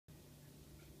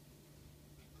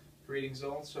Greetings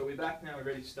all. So we're back now, we're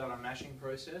ready to start our mashing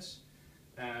process.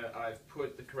 I've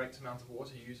put the correct amount of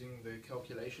water using the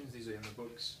calculations, these are in the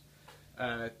books,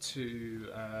 to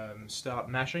start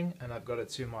mashing, and I've got it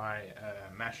to my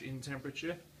mash-in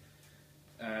temperature.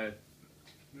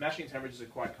 Mashing temperatures are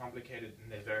quite complicated and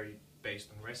they're very based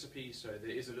on recipe, so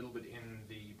there is a little bit in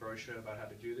the brochure about how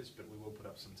to do this, but we will put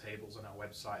up some tables on our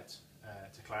website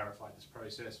to clarify this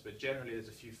process. But generally there's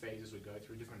a few phases we go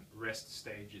through, different rest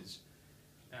stages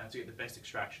to get the best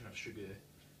extraction of sugar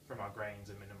from our grains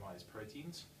and minimize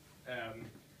proteins.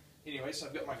 Anyway, so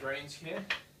I've got my grains here.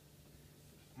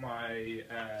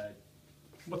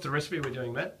 What's the recipe we're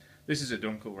doing, Matt? This is a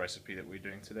dunkel recipe that we're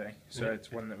doing today, so yeah. It's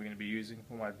one that we're going to be using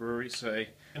for my brewery. So,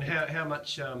 and how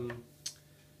much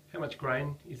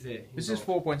grain is there involved? This is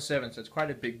 4.7, so it's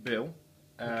quite a big bill.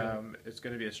 Okay. It's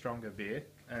going to be a stronger beer,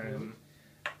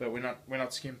 but we're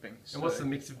not skimping. So. And what's the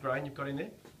mix of grain you've got in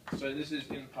there? So this is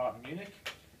in part Munich,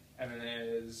 and then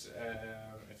there's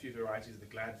a few varieties of the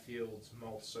Gladfields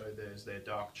malt. So there's their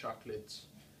dark chocolate,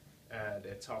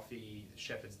 their toffee,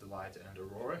 Shepherd's Delight, and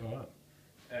Aurora. Right.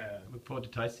 Look forward to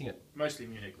tasting it. Mostly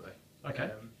Munich though. Okay,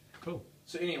 cool.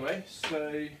 So anyway,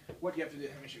 so what you have to do,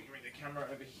 let me show you, bring the camera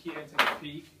over here and take a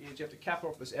peek, is you have to cap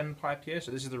off this end pipe here.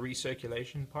 So this is the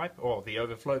recirculation pipe, or the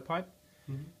overflow pipe.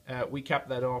 Mm-hmm. We cap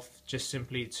that off just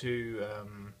simply to,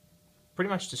 pretty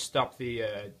much to stop the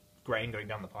grain going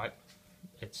down the pipe.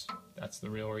 That's the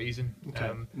real reason. Okay.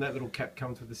 And that little cap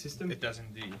comes with the system? It does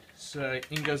indeed. So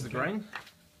in goes the grain.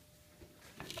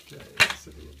 Okay, let's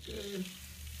have a look there.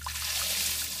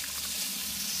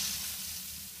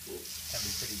 Can be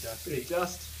pretty dusty. Pretty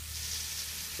dust.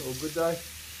 It's all good though.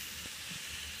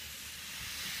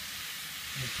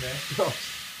 Okay. Oh,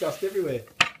 dust everywhere.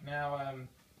 Now,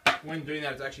 when doing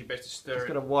that, it's actually best to stir it. Just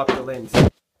got to wipe the lens.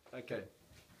 Okay.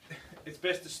 It's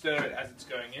best to stir it as it's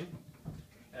going in.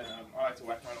 I like to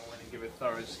whack mine all in and give it a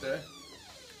thorough stir.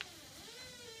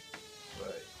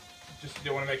 But just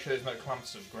you want to make sure there's no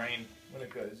clumps of grain when it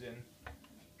goes in.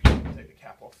 Take the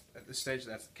cap off. At this stage,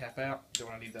 that's the cap out. Don't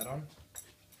want to leave that on.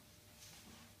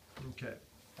 Okay.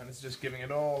 And it's just giving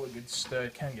it all a good stir.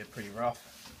 It can get pretty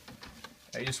rough.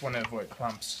 You just want to avoid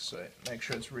clumps, so make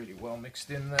sure it's really well mixed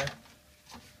in there.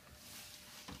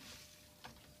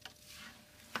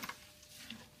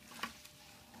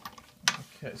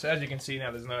 Okay, so as you can see now,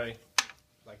 there's no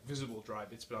like visible dry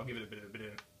bits, but I'll give it a bit of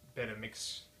better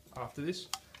mix after this,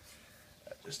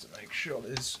 just to make sure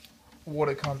there's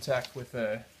water contact with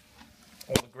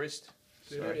all the grist.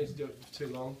 So you don't need to do it for too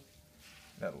long.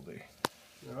 That'll do.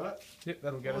 Alright. Yep,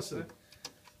 that'll get Awesome. us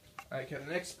there. Okay,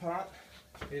 the next part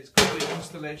is the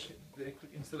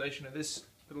installation of this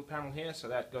little panel here, so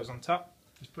that goes on top.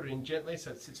 Just put it in gently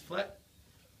so it sits flat.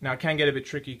 Now it can get a bit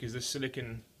tricky because this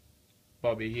silicon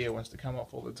bobby here wants to come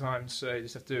off all the time, so you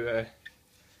just have to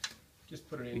just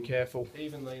put it in. Be careful.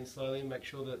 Evenly and slowly, and make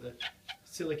sure that the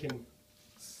silicon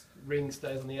ring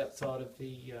stays on the outside of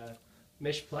the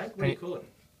mesh plate. What do you call it?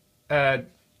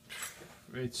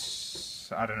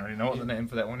 I don't really know what the name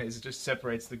for that one is. It just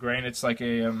separates the grain. It's like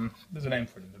a there's a name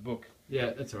for it in the book.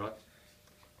 Yeah, that's alright.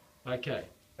 Okay.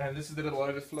 And this is the little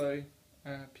overflow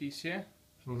piece here.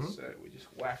 Mm-hmm. So we just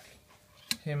whack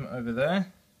him over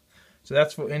there. So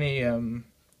that's for any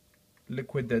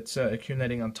liquid that's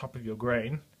accumulating on top of your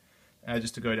grain,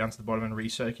 just to go down to the bottom and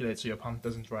recirculate so your pump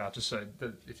doesn't dry out. Just so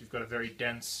that if you've got a very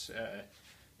dense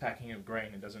packing of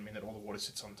grain, it doesn't mean that all the water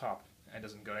sits on top and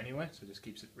doesn't go anywhere, so it just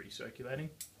keeps it recirculating.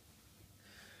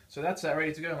 So that's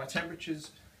ready to go. My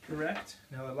temperature's correct.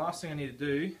 Now the last thing I need to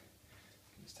do,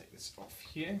 let's take this off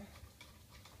here.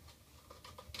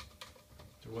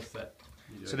 So what's that?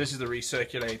 So this is the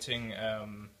recirculating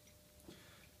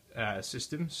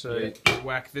system. So you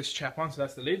whack this chap on, so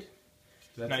that's the lid.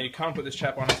 Now you can't put this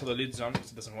chap on until the lid's on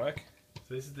because it doesn't work.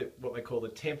 So this is what they call the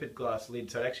tempered glass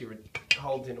lid, so it actually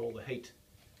holds in all the heat.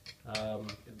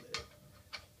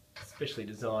 Especially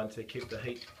designed to keep the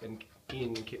heat and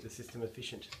keep the system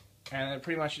efficient. And then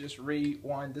pretty much you just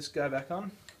rewind this guy back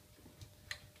on.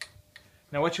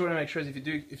 Now what you want to make sure is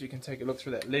if you can take a look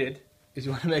through that lid, is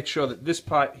you want to make sure that this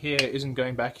pipe here isn't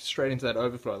going back straight into that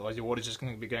overflow, otherwise your water's just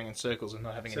going to be going in circles and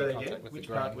not having any contact with the grain. Which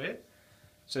part where?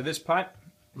 So this pipe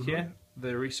here, the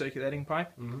recirculating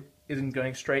pipe, isn't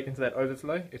going straight into that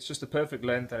overflow. It's just a perfect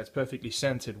length and it's perfectly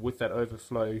centered with that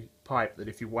overflow pipe that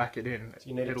if you whack it in,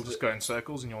 it'll just go in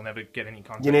circles and you'll never get any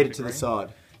contact. You need with it to grain. the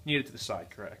side. You need it to the side,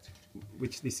 correct.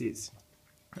 Which this is.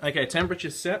 Okay,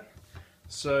 temperature's set.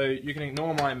 So you can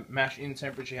ignore my mash in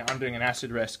temperature. I'm doing an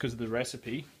acid rest because of the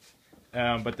recipe.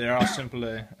 But there are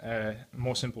simpler,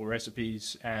 more simple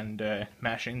recipes and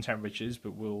mash in temperatures,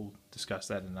 but we'll discuss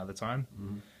that another time.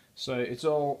 So it's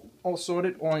all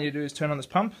sorted. All you do is turn on this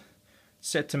pump.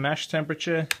 set to mash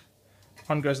temperature.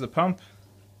 On goes the pump,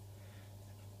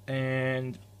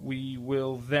 and we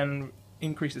will then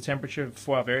increase the temperature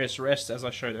for our various rests, as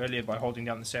I showed earlier, by holding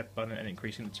down the set button and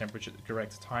increasing the temperature at the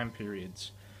correct time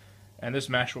periods. And this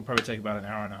mash will probably take about an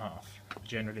hour and a half.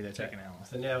 Generally, they take an hour.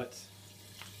 So now it's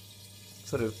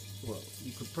sort of, well,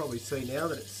 you could probably see now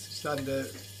that it's starting to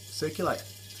circulate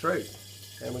through.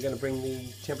 And we're going to bring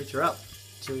the temperature up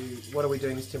to, what are we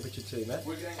doing this temperature to, Matt?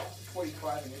 We're going up to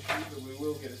 45 initially, but we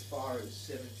will get as far as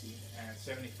 70, and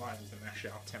 75 is the mash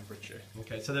out temperature.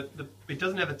 Okay, so it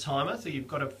doesn't have a timer, so you've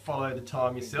got to follow the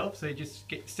time yourself. So you just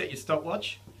set your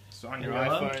stopwatch. So on your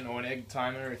iPhone or an egg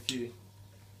timer if you...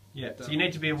 Yeah, so you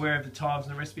need to be aware of the times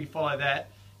and the recipe, follow that.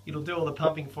 It'll do all the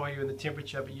pumping for you and the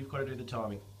temperature, but you've got to do the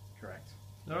timing. Correct.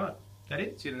 Alright, that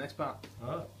it? See you in the next part.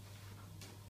 Alright.